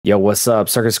Yo, what's up?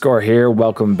 Circuit Score here.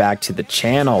 Welcome back to the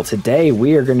channel. Today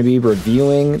we are going to be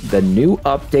reviewing the new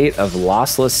update of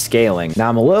lossless scaling. Now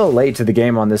I'm a little late to the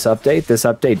game on this update. This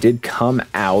update did come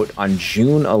out on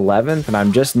June 11th, and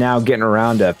I'm just now getting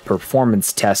around to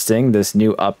performance testing this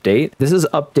new update. This is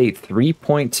update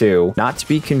 3.2, not to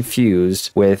be confused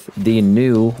with the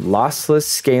new Lossless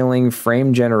Scaling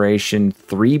Frame Generation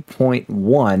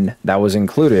 3.1 that was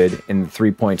included in the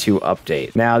 3.2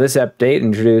 update. Now this update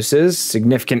introduces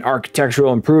significant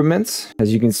architectural improvements,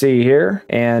 as you can see here.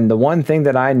 And the one thing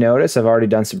that I noticed, I've already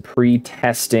done some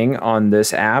pre-testing on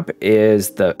this app,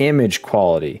 is the image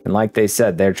quality. And like they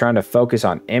said, they're trying to focus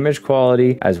on image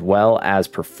quality as well as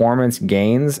performance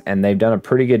gains, and they've done a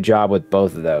pretty good job with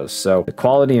both of those. So the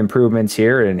quality improvements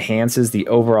here, it enhances the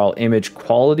overall image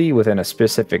quality within a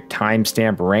specific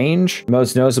timestamp range.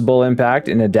 Most noticeable impact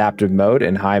in adaptive mode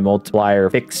and high multiplier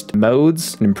fixed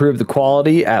modes. Improve the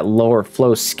quality at lower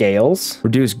flow scales.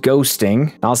 Reduce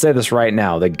ghosting. I'll say this right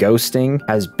now, the ghosting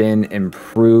has been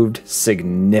improved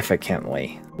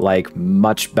significantly, like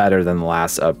much better than the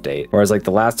last update. Whereas like the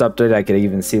last update, I could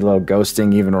even see a little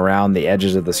ghosting even around the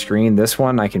edges of the screen. This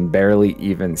one, I can barely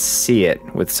even see it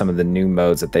with some of the new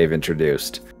modes that they've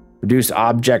introduced. Reduce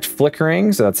object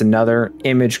flickering, so that's another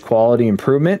image quality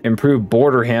improvement. Improved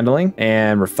border handling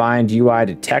and refined UI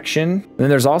detection. And then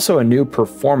there's also a new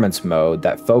performance mode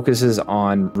that focuses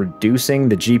on reducing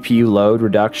the GPU load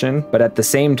reduction, but at the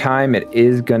same time, it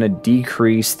is going to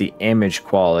decrease the image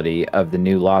quality of the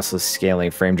new Lossless Scaling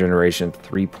Frame Generation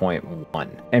 3.1.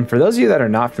 And for those of you that are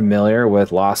not familiar with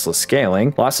Lossless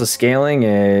Scaling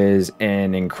is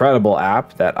an incredible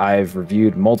app that I've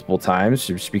reviewed multiple times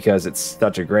just because it's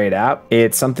such a great app.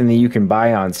 It's something that you can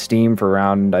buy on Steam for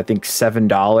around, I think,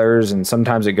 $7, and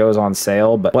sometimes it goes on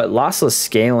sale. But what lossless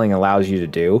scaling allows you to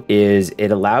do is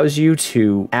it allows you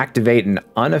to activate an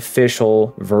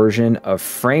unofficial version of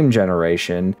frame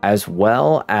generation as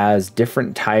well as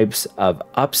different types of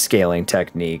upscaling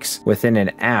techniques within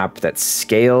an app that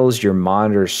scales your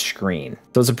monitor screen.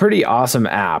 So it's a pretty awesome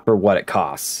app for what it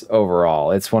costs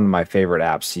overall. It's one of my favorite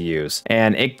apps to use.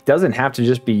 And it doesn't have to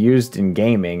just be used in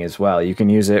gaming as well. You can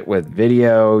use it with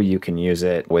video, you can use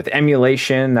it with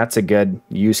emulation. That's a good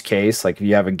use case. Like if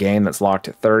you have a game that's locked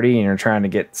at 30 and you're trying to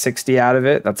get 60 out of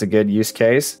it, that's a good use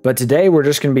case. But today we're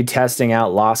just going to be testing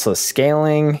out lossless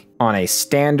scaling on a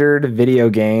standard video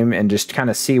game and just kind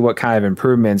of see what kind of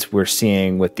improvements we're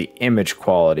seeing with the image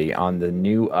quality on the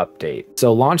new update.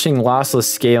 So launching lossless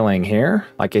scaling here,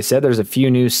 like I said, there's a few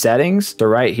new settings. So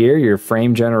right here, your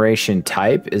frame generation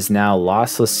type is now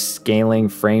lossless scaling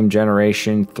frame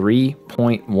generation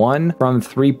 3.1 from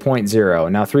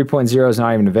 3.0. Now 3.0 is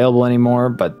not even available anymore,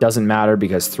 but doesn't matter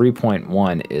because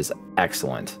 3.1 is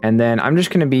excellent. And then I'm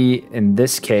just going to be, in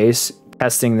this case,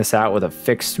 testing this out with a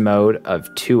fixed mode of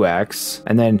 2x,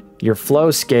 and then your flow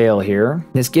scale here.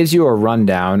 This gives you a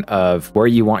rundown of where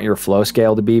you want your flow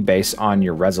scale to be based on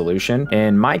your resolution.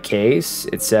 In my case,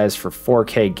 it says for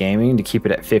 4K gaming to keep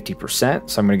it at 50%.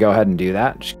 So I'm going to go ahead and do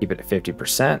that. Just keep it at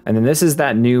 50%. And then this is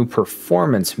that new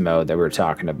performance mode that we were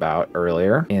talking about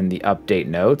earlier in the update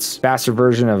notes. Faster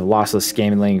version of lossless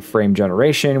scaling frame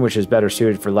generation, which is better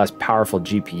suited for less powerful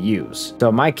GPUs. So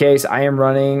in my case, I am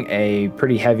running a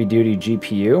pretty heavy duty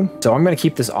GPU. So I'm going to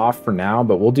keep this off for now,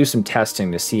 but we'll do some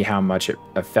testing to see how much it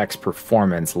affects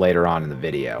performance later on in the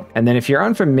video. And then if you're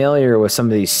unfamiliar with some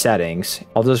of these settings,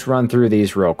 I'll just run through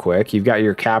these real quick. You've got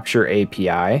your capture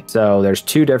API. So there's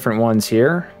two different ones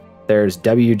here. There's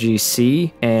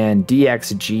WGC and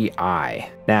DXGI.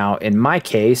 Now, in my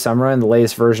case, I'm running the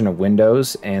latest version of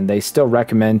Windows, and they still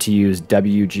recommend to use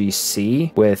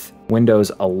WGC with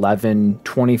Windows 11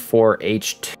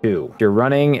 24H2. If you're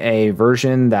running a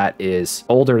version that is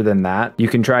older than that, you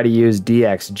can try to use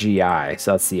DXGI.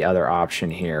 So that's the other option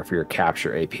here for your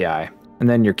capture API. And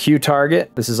then your Q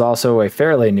target, this is also a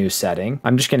fairly new setting.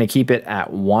 I'm just going to keep it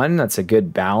at 1. That's a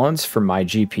good balance for my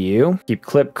GPU. Keep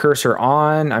clip cursor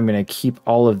on. I'm going to keep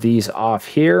all of these off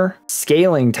here.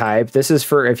 Scaling type, this is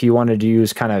for if you wanted to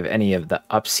use kind of any of the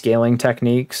upscaling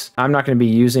techniques. I'm not going to be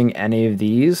using any of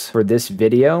these for this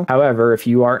video. However, if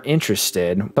you are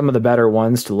interested, some of the better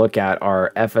ones to look at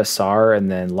are FSR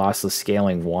and then Lossless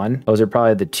Scaling 1. Those are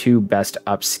probably the two best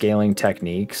upscaling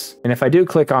techniques. And if I do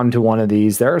click onto one of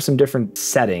these, there are some different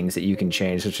settings that you can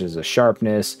change, such as a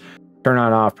sharpness, turn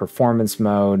on off performance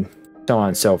mode, so on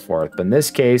and so forth. But in this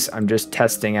case, I'm just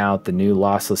testing out the new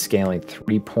Lossless Scaling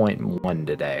 3.1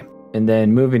 today. And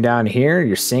then moving down here,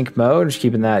 your sync mode, just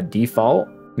keeping that default.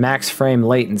 Max frame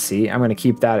latency, I'm going to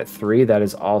keep that at 3. That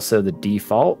is also the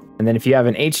default. And then if you have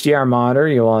an HDR monitor,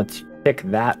 you want pick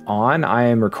that on. I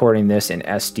am recording this in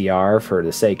SDR for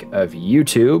the sake of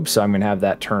YouTube, so I'm going to have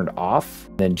that turned off.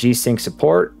 Then G-Sync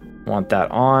support, want that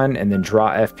on, and then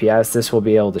draw FPS. This will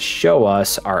be able to show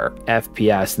us our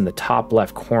FPS in the top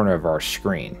left corner of our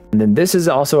screen. And then this is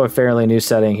also a fairly new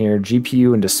setting here,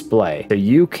 GPU and display. So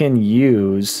you can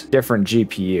use different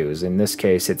GPUs. In this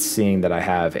case, it's seeing that I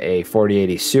have a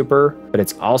 4080 Super, but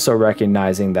it's also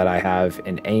recognizing that I have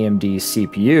an AMD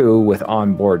CPU with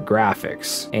onboard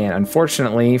graphics. And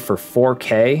unfortunately for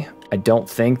 4K, I don't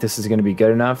think this is going to be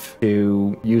good enough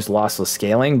to use lossless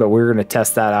scaling, but we're going to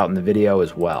test that out in the video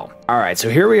as well. All right, so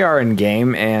here we are in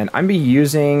game, and I'm be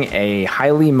using a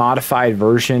highly modified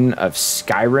version of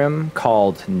Skyrim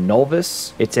called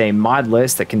Nulvis. It's a mod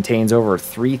list that contains over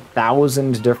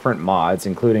 3,000 different mods,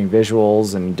 including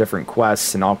visuals and different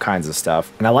quests and all kinds of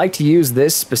stuff. And I like to use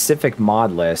this specific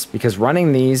mod list because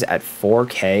running these at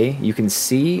 4K, you can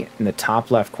see in the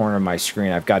top left corner of my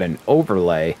screen, I've got an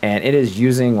overlay, and it is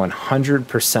using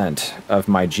 100% of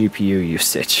my GPU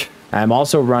usage. I'm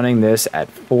also running this at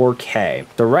 4K.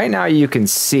 So right now you can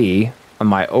see on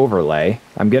my overlay,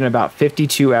 I'm getting about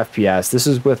 52 FPS. This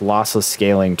is with lossless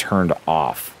scaling turned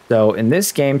off. So in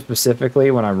this game specifically,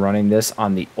 when I'm running this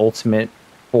on the ultimate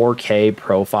 4K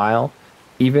profile,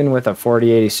 even with a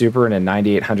 4080 Super and a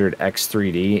 9800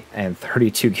 X3D and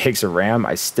 32 gigs of RAM,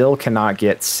 I still cannot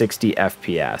get 60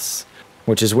 FPS,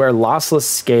 which is where lossless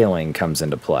scaling comes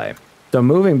into play. So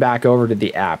moving back over to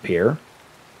the app here,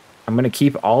 I'm going to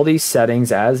keep all these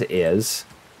settings as is.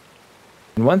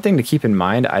 And one thing to keep in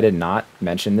mind, I did not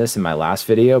mention this in my last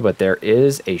video, but there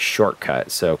is a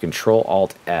shortcut. So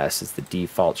Control-Alt-S is the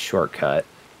default shortcut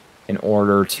in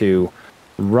order to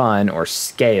run or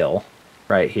scale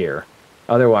right here.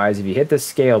 Otherwise, if you hit the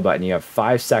scale button, you have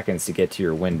 5 seconds to get to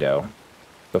your window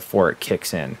before it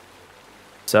kicks in.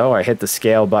 So I hit the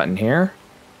scale button here.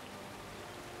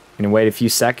 And wait a few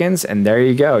seconds, and there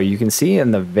you go. You can see in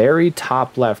the very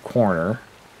top left corner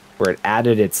where it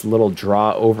added its little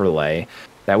draw overlay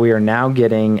that we are now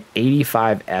getting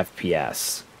 85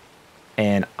 FPS.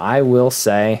 And I will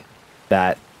say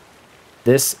that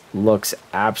this looks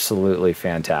absolutely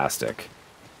fantastic.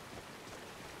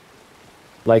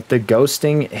 Like, the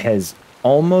ghosting has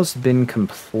almost been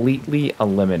completely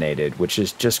eliminated, which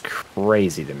is just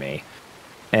crazy to me.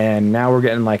 And now we're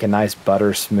getting like a nice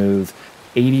butter smooth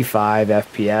 85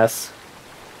 FPS.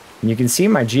 And you can see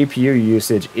my GPU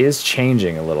usage is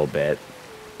changing a little bit.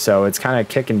 So it's kind of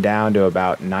kicking down to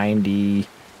about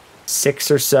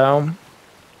 96 or so.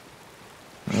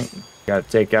 Got to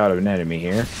take out an enemy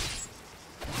here.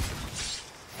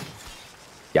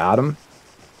 Got him.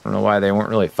 I don't know why they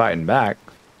weren't really fighting back.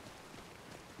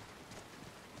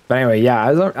 But anyway,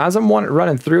 yeah, as I'm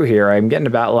running through here, I'm getting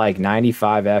about like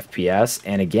 95 FPS.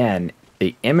 And again,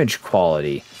 the image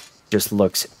quality just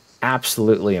looks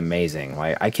absolutely amazing.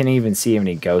 Like, I can't even see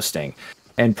any ghosting.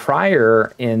 And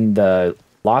prior in the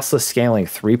Lossless Scaling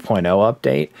 3.0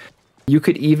 update, you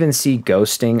could even see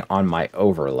ghosting on my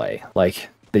overlay. Like,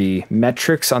 the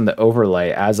metrics on the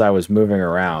overlay as I was moving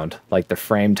around, like the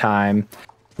frame time,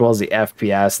 as well as the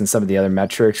FPS and some of the other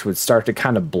metrics, would start to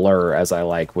kind of blur as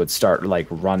I would start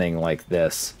running like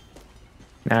this.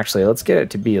 And actually, let's get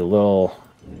it to be a little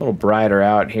brighter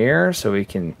out here so we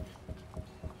can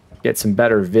get some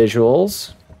better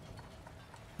visuals.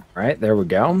 All right, there we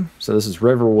go. So this is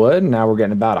Riverwood. Now we're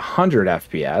getting about 100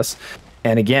 FPS.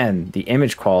 And again, the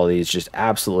image quality is just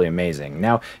absolutely amazing.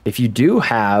 Now, if you do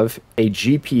have a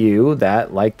GPU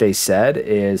that, like they said,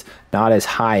 is not as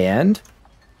high end,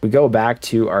 we go back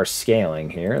to our scaling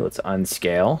here. Let's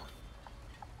unscale.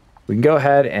 We can go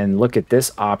ahead and look at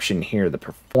this option here, the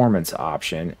performance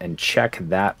option, and check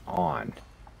that on.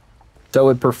 So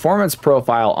with performance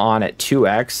profile on at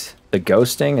 2x, the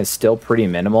ghosting is still pretty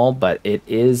minimal, but it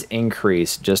is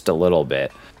increased just a little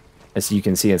bit. As you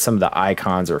can see, some of the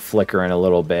icons are flickering a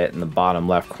little bit in the bottom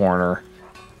left corner.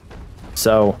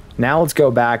 So now let's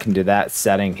go back into that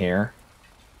setting here.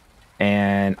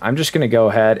 And I'm just going to go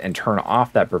ahead and turn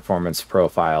off that performance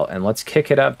profile, and let's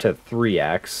kick it up to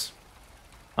 3x,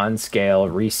 unscale,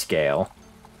 rescale.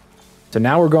 So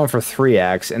now we're going for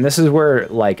 3x, and this is where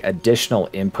additional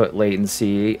input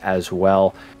latency as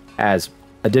well as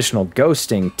additional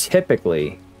ghosting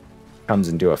typically comes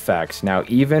into effect. Now,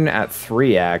 even at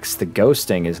 3x, the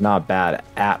ghosting is not bad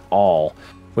at all.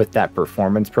 With that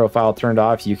performance profile turned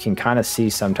off, you can kind of see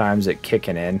sometimes it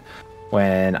kicking in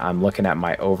when I'm looking at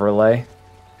my overlay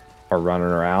or running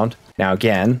around. Now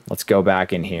again, let's go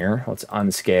back in here. Let's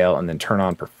unscale and then turn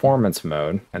on performance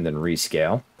mode and then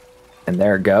rescale. And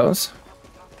there it goes.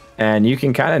 And you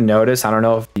can kind of notice, I don't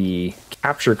know if the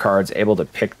capture card's able to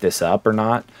pick this up or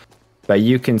not, but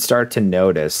you can start to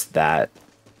notice that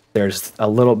there's a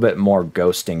little bit more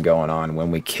ghosting going on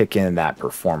when we kick in that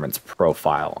performance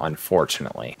profile,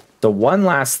 unfortunately. The one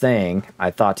last thing I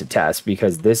thought to test,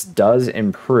 because this does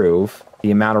improve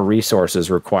the amount of resources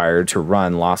required to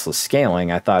run lossless scaling,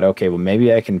 I thought, okay, well,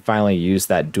 maybe I can finally use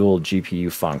that dual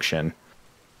GPU function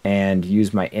and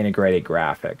use my integrated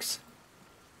graphics.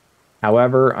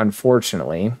 However,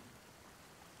 unfortunately,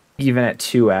 even at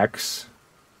 2x,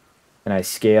 and I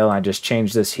scale, I just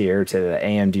changed this here to the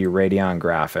AMD Radeon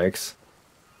graphics.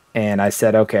 And I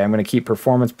said, okay, I'm going to keep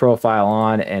performance profile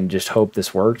on and just hope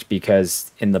this worked, because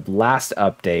in the last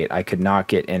update, I could not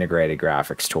get integrated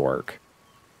graphics to work.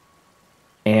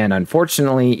 And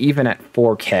unfortunately, even at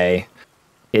 4K,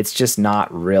 it's just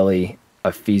not really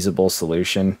a feasible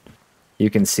solution. You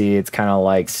can see it's kind of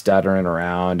like stuttering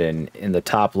around, and in the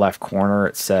top left corner,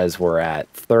 it says we're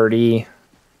at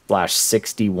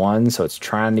 30/61, so it's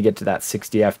trying to get to that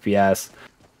 60 FPS,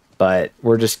 but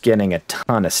we're just getting a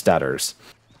ton of stutters.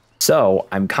 So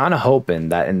I'm kind of hoping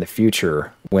that in the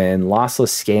future, when Lossless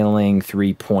Scaling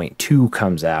 3.2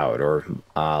 comes out, or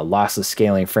Lossless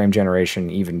Scaling Frame Generation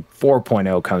even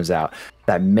 4.0 comes out,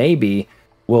 that maybe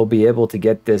we'll be able to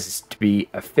get this to be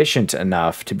efficient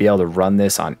enough to be able to run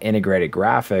this on integrated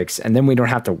graphics, and then we don't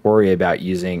have to worry about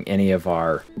using any of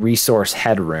our resource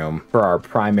headroom for our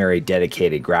primary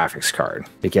dedicated graphics card.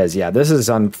 Because yeah, this is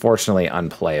unfortunately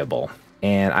unplayable.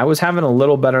 And I was having a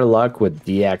little better luck with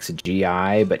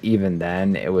DXGI, but even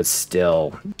then, it was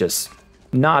still just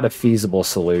not a feasible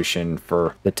solution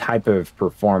for the type of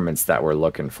performance that we're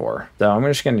looking for. So I'm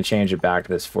just going to change it back to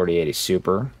this 4080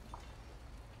 Super.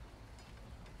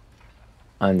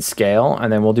 Unscale,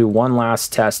 and then we'll do one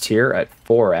last test here at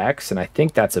 4x, and I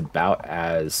think that's about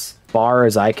as far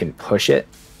as I can push it,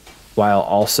 while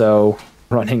also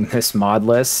running this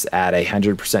modless at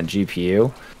 100%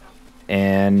 GPU.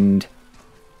 And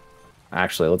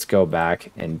actually, let's go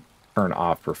back and turn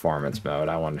off performance mode.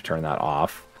 I want to turn that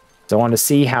off. So I want to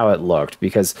see how it looked,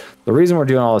 because the reason we're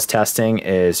doing all this testing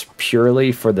is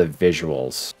purely for the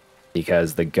visuals,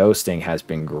 because the ghosting has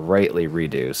been greatly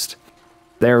reduced.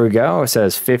 There we go. It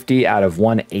says 50 out of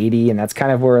 180, and that's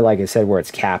kind of where, like I said, where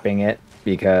it's capping it,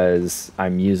 because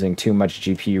I'm using too much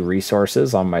GPU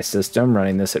resources on my system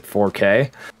running this at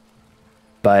 4K.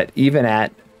 But even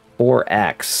at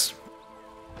 4x,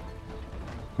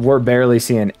 we're barely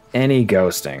seeing any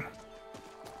ghosting.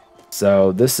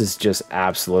 So this is just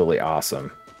absolutely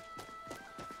awesome.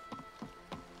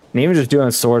 And even just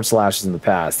doing sword slashes in the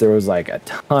past, there was like a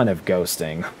ton of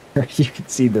ghosting. You can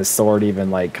see the sword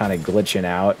even like kind of glitching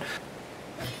out.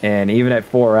 And even at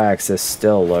 4x, this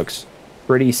still looks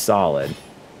pretty solid.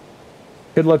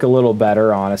 Could look a little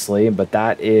better, honestly, but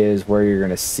that is where you're going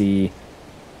to see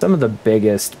some of the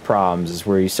biggest problems, is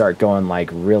where you start going like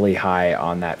really high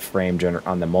on that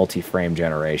on the multi-frame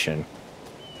generation.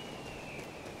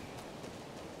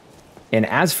 And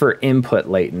as for input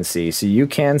latency, so you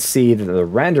can see that the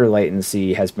render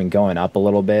latency has been going up a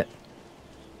little bit.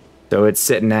 So it's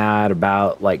sitting at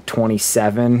about like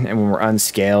 27, and when we're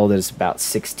unscaled, it's about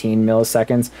 16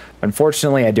 milliseconds.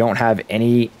 Unfortunately, I don't have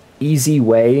any easy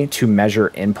way to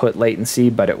measure input latency,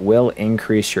 but it will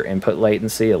increase your input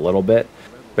latency a little bit.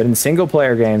 But in single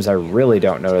player games, I really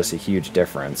don't notice a huge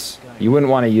difference. You wouldn't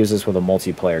want to use this with a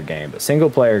multiplayer game, but single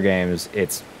player games,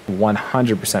 it's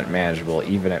 100% manageable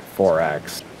even at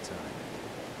 4x.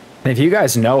 And if you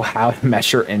guys know how to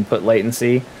measure input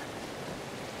latency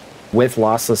with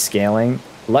lossless scaling,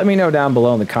 let me know down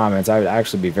below in the comments. I would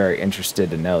actually be very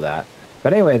interested to know that.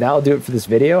 But anyway, that'll do it for this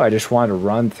video. I just wanted to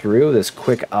run through this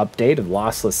quick update of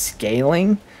Lossless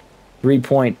Scaling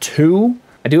 3.2.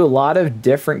 I do a lot of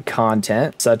different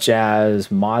content, such as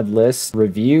mod list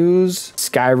reviews,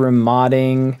 Skyrim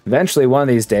modding. Eventually, one of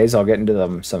these days, I'll get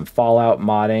into some Fallout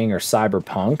modding or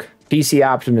Cyberpunk, PC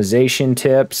optimization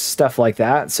tips, stuff like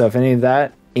that. So if any of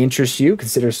that interests you,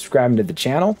 consider subscribing to the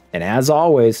channel. And as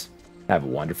always, have a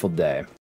wonderful day.